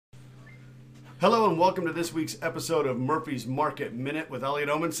Hello and welcome to this week's episode of Murphy's Market Minute with Elliot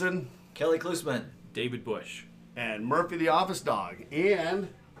Omenson, Kelly Klusman, David Bush, and Murphy the office dog. And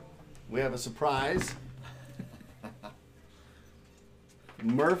we have a surprise.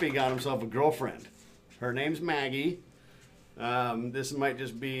 Murphy got himself a girlfriend. Her name's Maggie. This might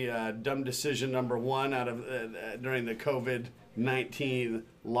just be dumb decision number one out of during the COVID-19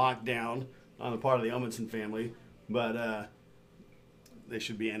 lockdown on the part of the Omenson family, but they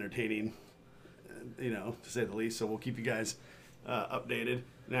should be entertaining, to say the least. So we'll keep you guys updated.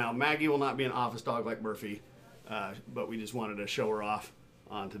 Now, Maggie will not be an office dog like Murphy, but we just wanted to show her off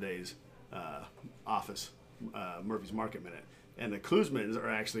on today's Murphy's Market Minute. And the Klusmans are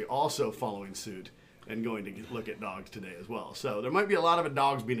actually also following suit and going to look at dogs today as well. So there might be a lot of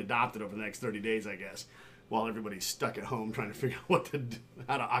dogs being adopted over the next 30 days, I guess, while everybody's stuck at home trying to figure out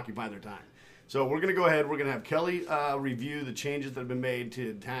how to occupy their time. So we're going to go ahead. We're going to have Kelly review the changes that have been made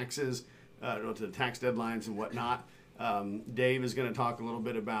to taxes, to the tax deadlines and whatnot. Dave is going to talk a little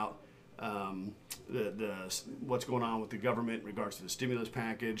bit about what's going on with the government in regards to the stimulus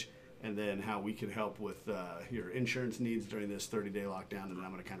package, and then how we can help with your insurance needs during this 30-day lockdown. And then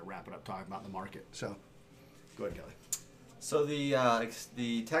I'm going to kind of wrap it up talking about the market. So go ahead, Kelly. So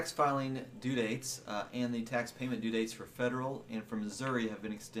the tax filing due dates and the tax payment due dates for federal and for Missouri have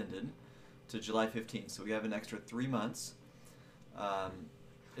been extended to July 15th. So we have an extra 3 months. On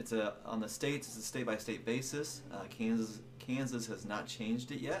the states, it's a state-by-state basis. Kansas has not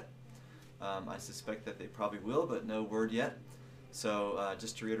changed it yet. I suspect that they probably will, but no word yet. So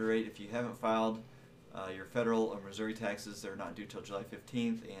just to reiterate, if you haven't filed your federal or Missouri taxes, they're not due till July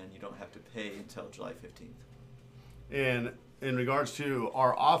 15th, and you don't have to pay until July 15th. And in regards to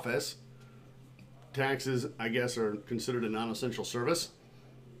our office, taxes, I guess, are considered a non-essential service.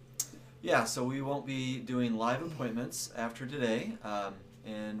 Yeah, so we won't be doing live appointments after today,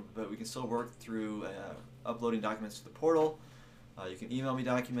 but we can still work through uploading documents to the portal. You can email me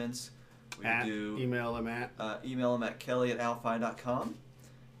documents. Email them at kelly@alfi.com.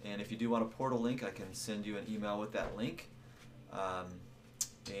 And if you do want a portal link, I can send you an email with that link.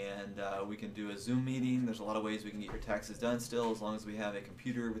 We can do a Zoom meeting. There's a lot of ways we can get your taxes done still, as long as we have a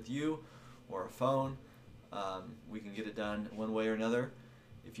computer with you or a phone. We can get it done one way or another.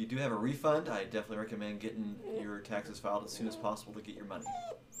 If you do have a refund, I definitely recommend getting your taxes filed as soon as possible to get your money.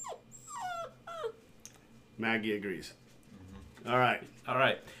 Maggie agrees. Mm-hmm. All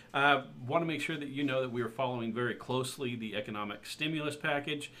right. Want to make sure that you know that we are following very closely the economic stimulus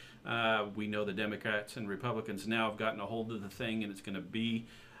package. We know the Democrats and Republicans now have gotten a hold of the thing, and it's going to be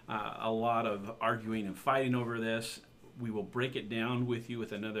a lot of arguing and fighting over this. We will break it down with you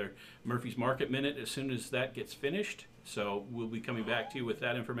with another Murphy's Market Minute as soon as that gets finished. So we'll be coming back to you with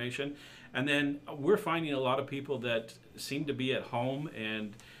that information. And then we're finding a lot of people that seem to be at home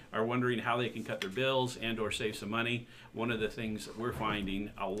and are wondering how they can cut their bills and or save some money. One of the things that we're finding,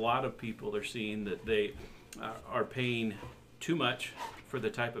 a lot of people are seeing that they are paying too much for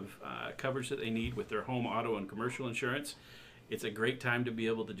the type of coverage that they need with their home, auto, and commercial insurance. It's a great time to be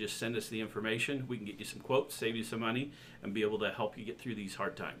able to just send us the information. We can get you some quotes, save you some money, and be able to help you get through these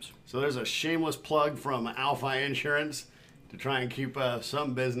hard times. So there's a shameless plug from Alfi Insurance to try and keep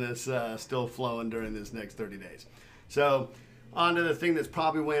some business still flowing during this next 30 days. So on to the thing that's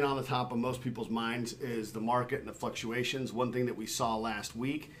probably weighing on the top of most people's minds is the market and the fluctuations. One thing that we saw last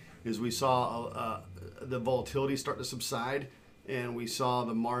week is we saw the volatility start to subside, and we saw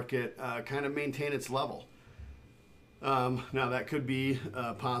the market kind of maintain its level. Now that could be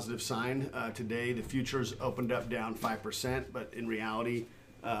a positive sign. Today the futures opened up down 5%, but in reality,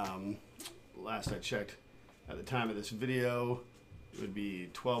 last I checked at the time of this video, it would be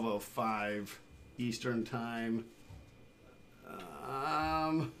 12:05 Eastern time.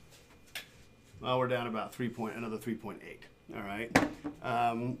 Well, we're down about another 3.8. All right.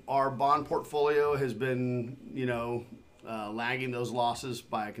 Our bond portfolio has been, lagging those losses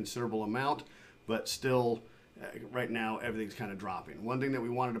by a considerable amount, but still, right now, everything's kind of dropping. One thing that we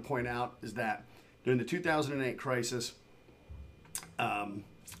wanted to point out is that during the 2008 crisis,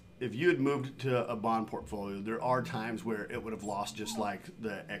 if you had moved to a bond portfolio, there are times where it would have lost just like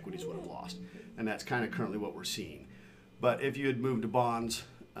the equities would have lost. And that's kind of currently what we're seeing. But if you had moved to bonds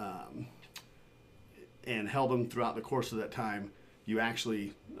and held them throughout the course of that time, you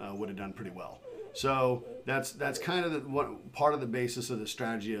actually would have done pretty well. So that's kind of part of the basis of the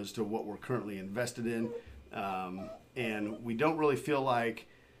strategy as to what we're currently invested in. And we don't really feel like,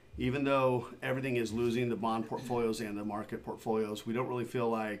 even though everything is losing, the bond portfolios and the market portfolios, we don't really feel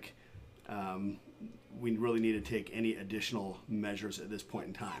like we really need to take any additional measures at this point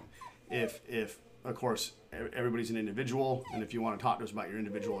in time. If of course, everybody's an individual, and if you want to talk to us about your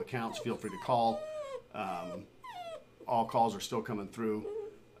individual accounts, feel free to call. All calls are still coming through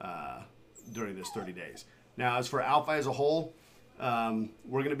during this 30 days. Now, as for Alphi as a whole,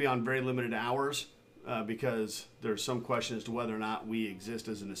 we're going to be on very limited hours because there's some question as to whether or not we exist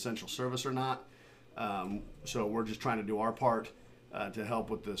as an essential service or not. So we're just trying to do our part to help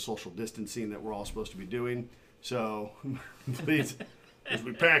with the social distancing that we're all supposed to be doing. So please, as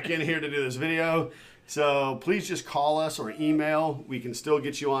we pack in here to do this video, so please just call us or email. We can still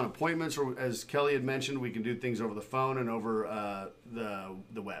get you on appointments, or as Kelly had mentioned, we can do things over the phone and over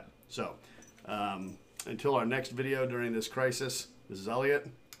the web. So until our next video during this crisis, this is Elliot,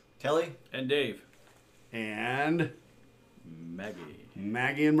 Kelly, And Dave. and Maggie.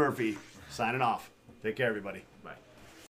 Maggie and Murphy signing off. Take care, everybody.